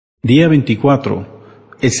Día 24.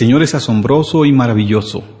 El Señor es asombroso y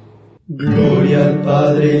maravilloso. Gloria al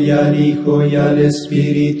Padre y al Hijo y al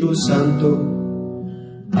Espíritu Santo,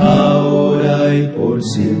 ahora y por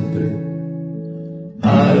siempre.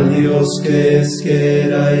 Al Dios que es, que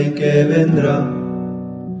era y que vendrá,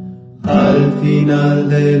 al final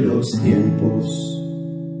de los tiempos.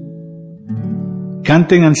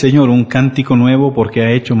 Canten al Señor un cántico nuevo porque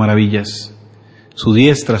ha hecho maravillas. Su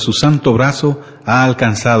diestra, su santo brazo, ha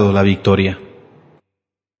alcanzado la victoria.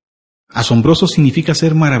 Asombroso significa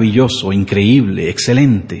ser maravilloso, increíble,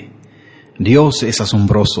 excelente. Dios es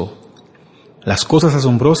asombroso. Las cosas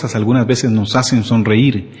asombrosas algunas veces nos hacen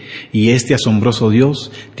sonreír, y este asombroso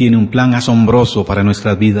Dios tiene un plan asombroso para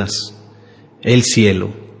nuestras vidas. El cielo.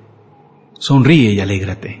 Sonríe y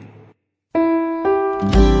alégrate.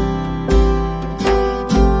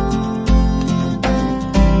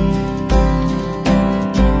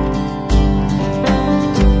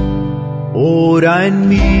 Ora en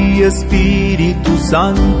mí, Espíritu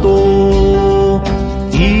Santo,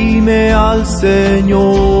 dime al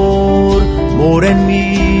Señor. Mora en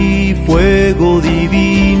mí, fuego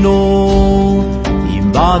divino,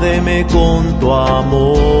 invádeme con tu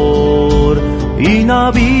amor.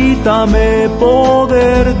 Inhabítame,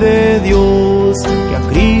 poder de Dios, que a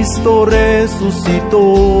Cristo resucitó.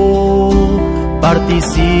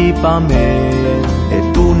 Particípame de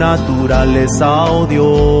tu naturaleza, oh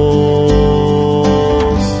Dios.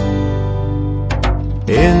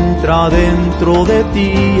 Entra dentro de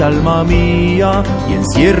ti, alma mía, y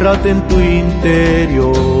enciérrate en tu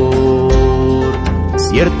interior.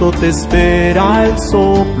 Cierto te espera el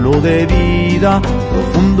soplo de vida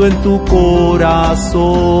profundo en tu corazón.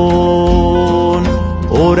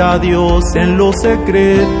 Ora a Dios en lo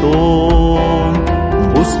secreto,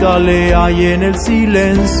 búscale ahí en el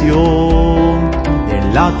silencio.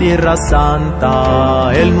 En la tierra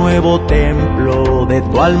santa, el nuevo templo de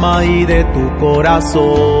tu alma y de tu corazón.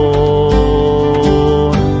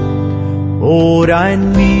 Ora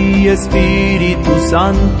en mí, Espíritu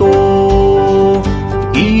Santo,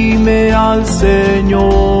 dime al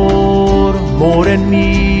Señor. Mora en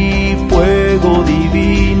mí, fuego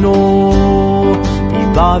divino,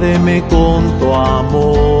 invádeme con tu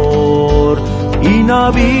amor.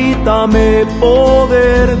 Inhabítame,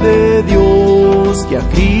 poder de Dios, que a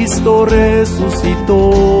Cristo resucitó.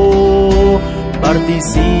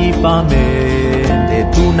 Particípame de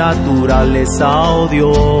tu naturaleza, oh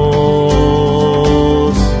Dios.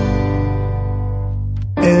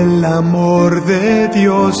 El amor de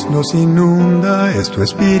Dios nos inunda, es tu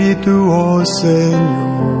espíritu, oh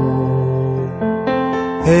Señor.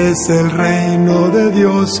 Es el reino de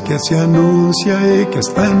Dios que se anuncia y que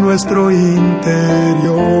está en nuestro interior.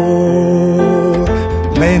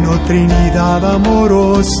 Ven, oh Trinidad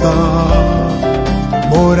amorosa,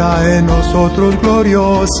 mora en nosotros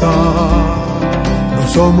gloriosa. No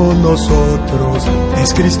somos nosotros,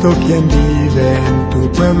 es Cristo quien vive en tu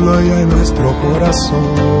pueblo y en nuestro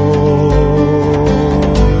corazón.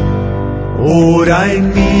 Ora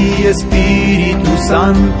en mí, Espíritu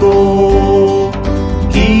Santo,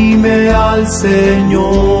 dime al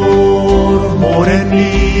Señor. Mora en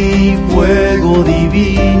mí, fuego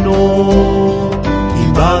divino,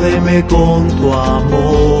 invádeme con tu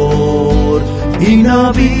amor.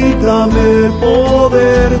 Inhabítame,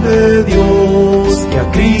 poder de Dios, que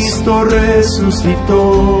a Cristo resucitó.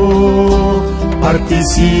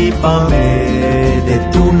 Particípame de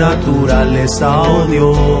tu naturaleza, oh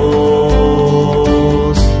Dios.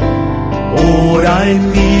 Ora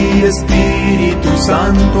en mí, Espíritu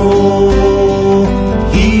Santo,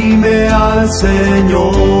 dime al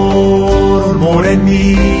Señor. Mora en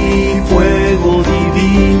mí, fuego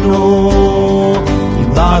divino,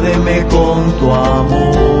 invádeme con tu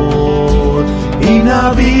amor.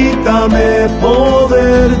 Inhabítame,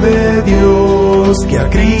 poder de Dios, que a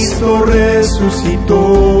Cristo resucitó.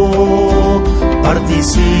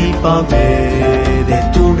 Particípame de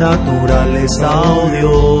tu naturaleza, oh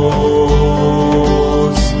Dios.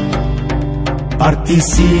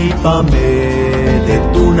 Particípame de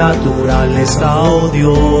tu naturaleza, oh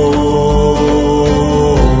Dios.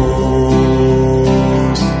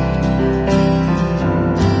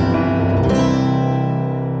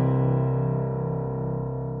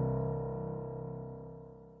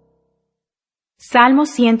 Salmo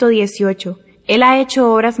 118. Él ha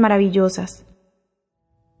hecho obras maravillosas.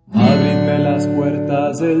 Ábrenme las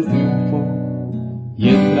puertas del triunfo, y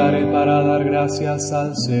entraré para dar gracias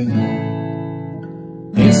al Señor.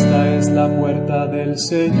 Esta es la puerta del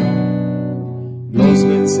Señor, los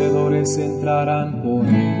vencedores entrarán por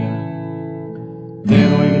ella. Te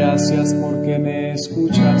doy gracias porque me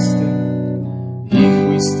escuchaste, y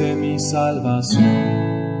fuiste mi salvación.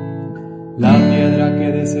 La piedra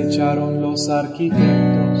que desecharon los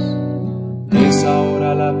arquitectos es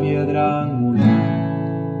ahora la piedra angular.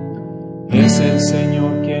 Es el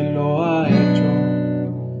Señor quien lo ha hecho,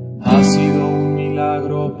 ha sido un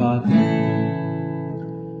milagro patente.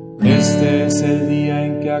 Este es el día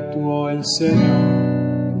en que actuó el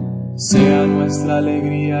Señor, sea nuestra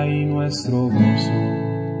alegría y nuestro gozo.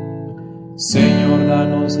 Señor,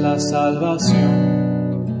 danos la salvación,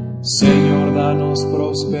 Señor, danos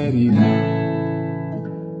prosperidad.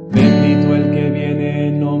 Bendito el que viene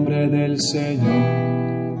en nombre del Señor.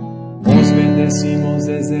 Os bendecimos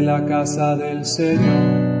desde la casa del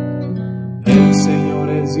Señor. El Señor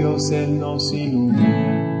es Dios, Él nos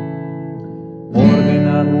ilumina.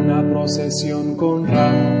 Ordenad una procesión con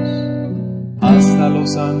ramos hasta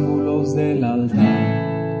los ángulos del altar.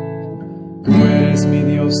 Tú eres mi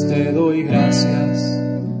Dios, te doy gracias.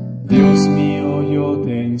 Dios mío, yo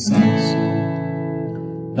te ensalzo.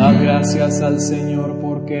 Dad gracias al Señor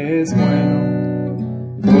porque es bueno,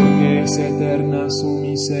 porque es eterna su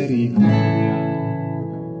misericordia.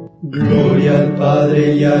 Gloria al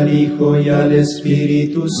Padre y al Hijo y al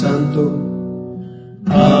Espíritu Santo,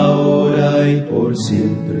 ahora y por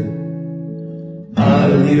siempre.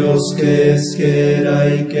 Al Dios que es, que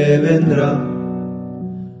era y que vendrá,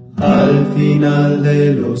 al final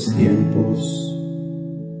de los tiempos.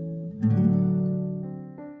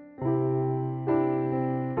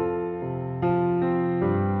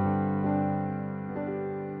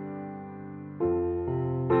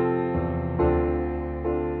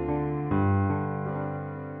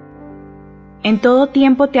 En todo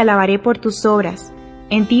tiempo te alabaré por tus obras,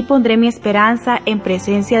 en ti pondré mi esperanza en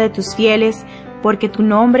presencia de tus fieles, porque tu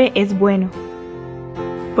nombre es bueno.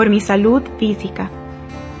 Por mi salud física.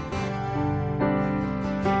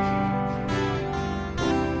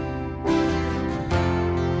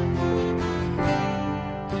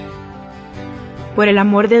 Por el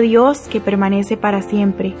amor de Dios que permanece para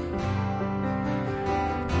siempre.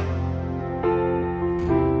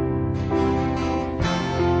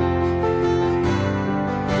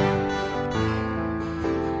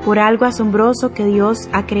 Por algo asombroso que Dios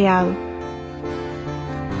ha creado.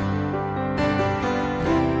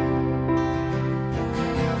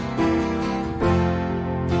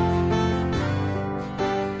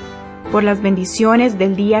 Por las bendiciones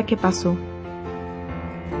del día que pasó.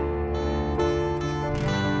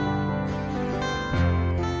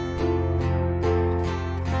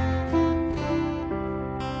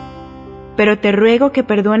 Pero te ruego que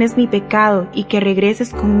perdones mi pecado y que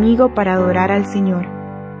regreses conmigo para adorar al Señor.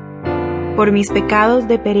 Por mis pecados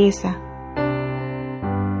de pereza.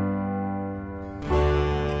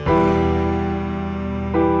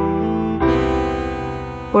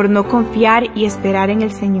 Por no confiar y esperar en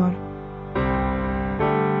el Señor.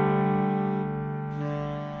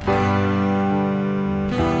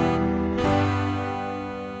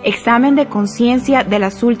 Examen de conciencia de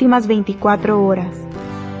las últimas 24 horas.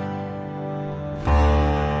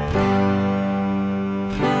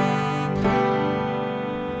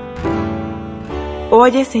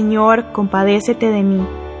 Oye, Señor, compadécete de mí.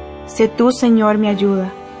 Sé tú, Señor, mi ayuda.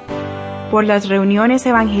 Por las reuniones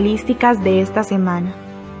evangelísticas de esta semana.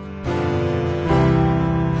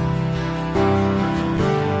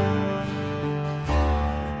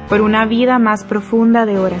 Por una vida más profunda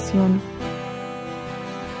de oración.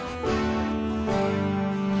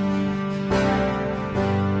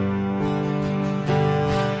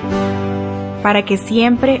 Para que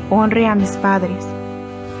siempre honre a mis padres.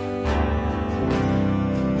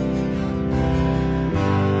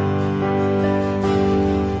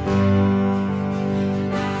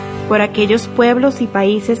 Por aquellos pueblos y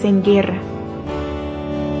países en guerra.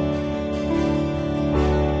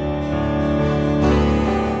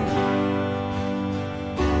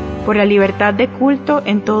 Por la libertad de culto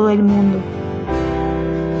en todo el mundo.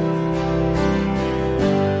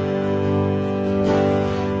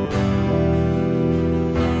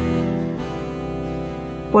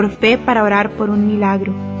 Por fe para orar por un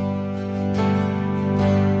milagro.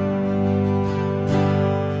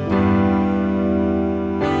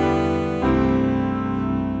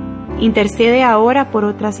 Intercede ahora por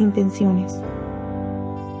otras intenciones.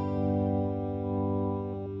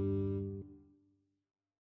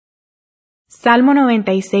 Salmo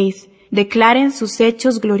 96. Declaren sus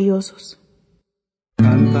hechos gloriosos.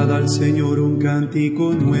 Cantad al Señor un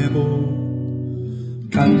cántico nuevo.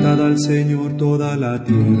 Cantad al Señor toda la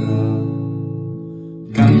tierra.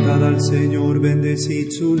 Cantad al Señor, bendecid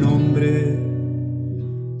su nombre.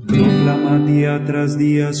 Proclamad día tras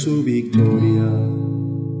día su victoria.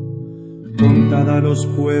 Contad a los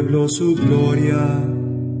pueblos su gloria,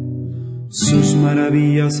 sus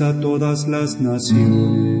maravillas a todas las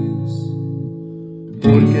naciones.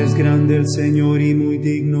 Porque es grande el Señor y muy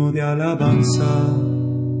digno de alabanza,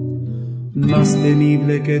 más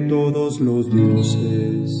temible que todos los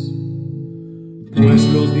dioses.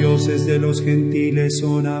 Pues los dioses de los gentiles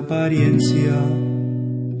son apariencia,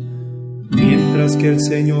 mientras que el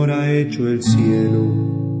Señor ha hecho el cielo.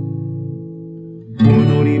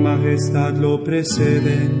 Honor y majestad lo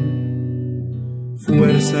preceden,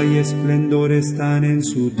 fuerza y esplendor están en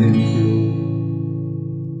su templo.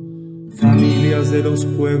 Familias de los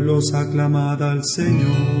pueblos, aclamad al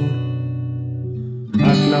Señor,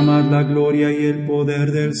 aclamad la gloria y el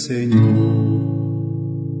poder del Señor.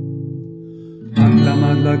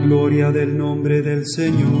 Aclamad la gloria del nombre del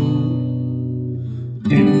Señor.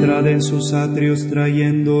 Entrad en sus atrios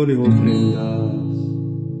trayéndole ofrendas.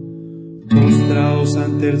 Postraos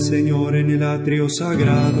ante el Señor en el atrio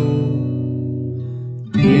sagrado.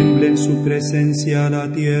 Tiemble en su presencia la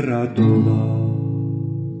tierra toda.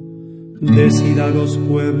 Decid a los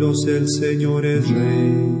pueblos, el Señor es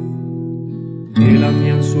Rey. Él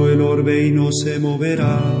afianzó el orbe y no se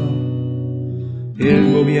moverá.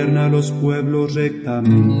 Él gobierna a los pueblos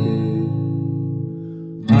rectamente.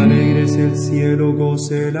 Alegre es el cielo,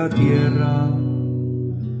 goce la tierra.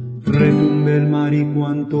 Retumbe el mar y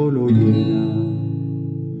cuanto lo llena.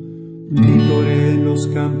 Vitoreen los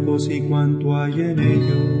campos y cuanto hay en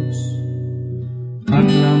ellos.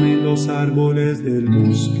 Aclamen los árboles del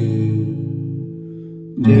bosque.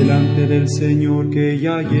 Delante del Señor que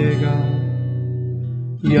ya llega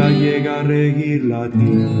a regir la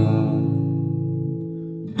tierra.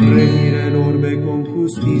 Regirá el orbe con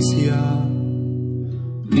justicia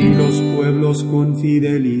y los pueblos con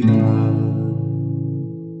fidelidad.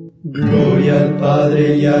 Gloria al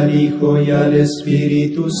Padre y al Hijo y al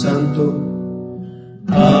Espíritu Santo,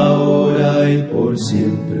 ahora y por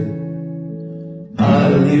siempre.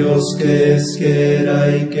 Al Dios que es, que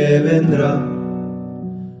era y que vendrá,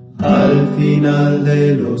 al final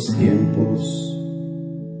de los tiempos.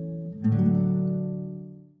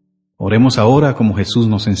 Oremos ahora como Jesús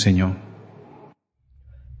nos enseñó.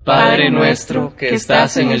 Padre nuestro que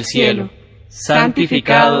estás en el cielo,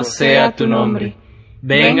 santificado sea tu nombre.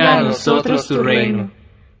 Venga a nosotros tu reino.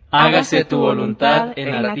 Hágase tu voluntad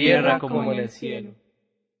en la tierra como en el cielo.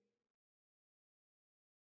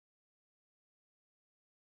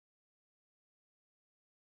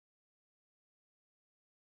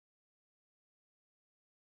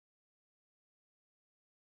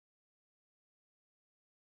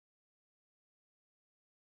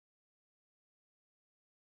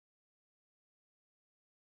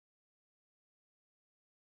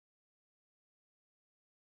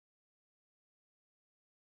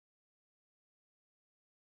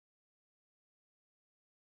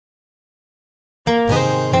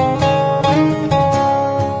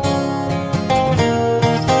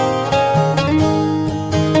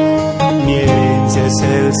 Es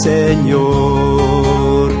el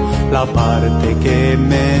Señor, la parte que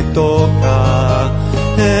me toca,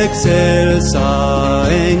 excelsa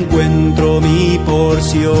encuentro mi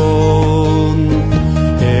porción.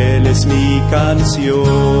 Él es mi canción,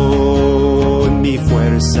 mi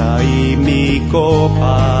fuerza y mi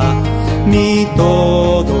copa, mi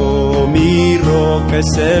todo, mi roca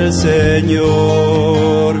es el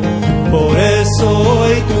Señor. Por eso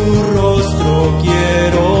hoy tu rostro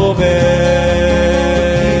quiero ver,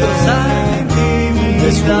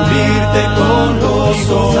 descubrirte con los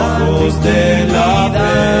ojos de la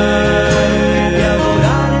fe,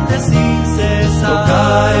 adorarte sin cesar,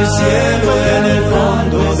 tocar el cielo en el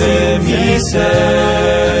fondo de mi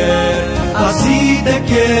ser, así te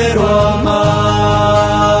quiero amar.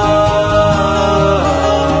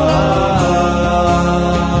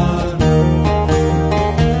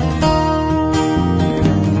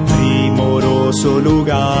 Primoroso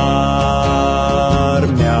lugar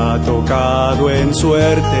me ha tocado en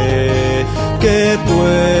suerte, que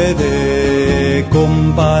puede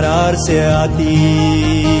compararse a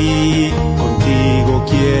ti. Contigo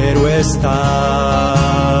quiero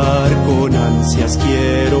estar, con ansias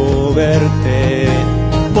quiero verte,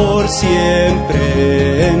 por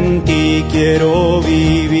siempre en ti quiero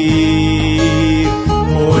vivir.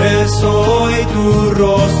 Por eso hoy tu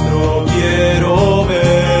rostro quiero ver,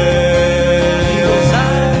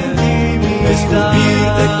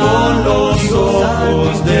 descubrirte con los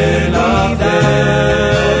ojos de la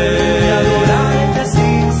fe, adorarte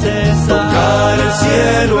sin cesar, tocar el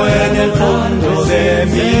cielo en el fondo de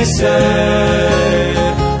mi ser,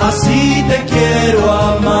 así te quiero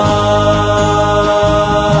amar.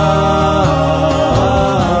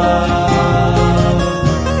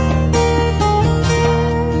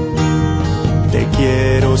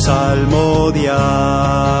 salmodiar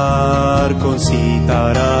con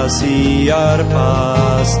cítaras y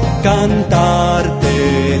arpas,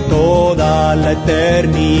 cantarte toda la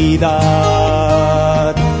eternidad,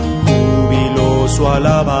 jubiloso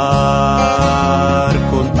alabar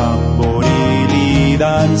con tamboril y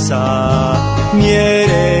danza, mi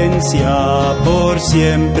herencia por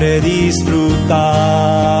siempre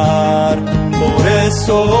disfrutar. Por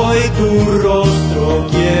eso hoy tu rostro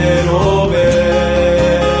quiero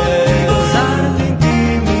ver,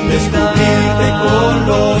 descubrirte con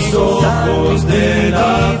los ojos de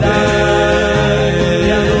la fe,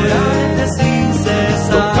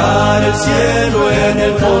 tocar el cielo en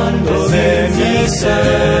el fondo de mi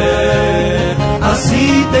ser, así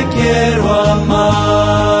te quiero amar.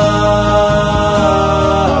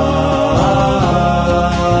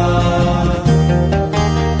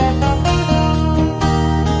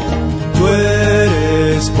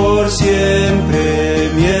 Siempre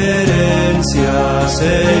mi herencia,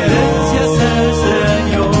 Señor.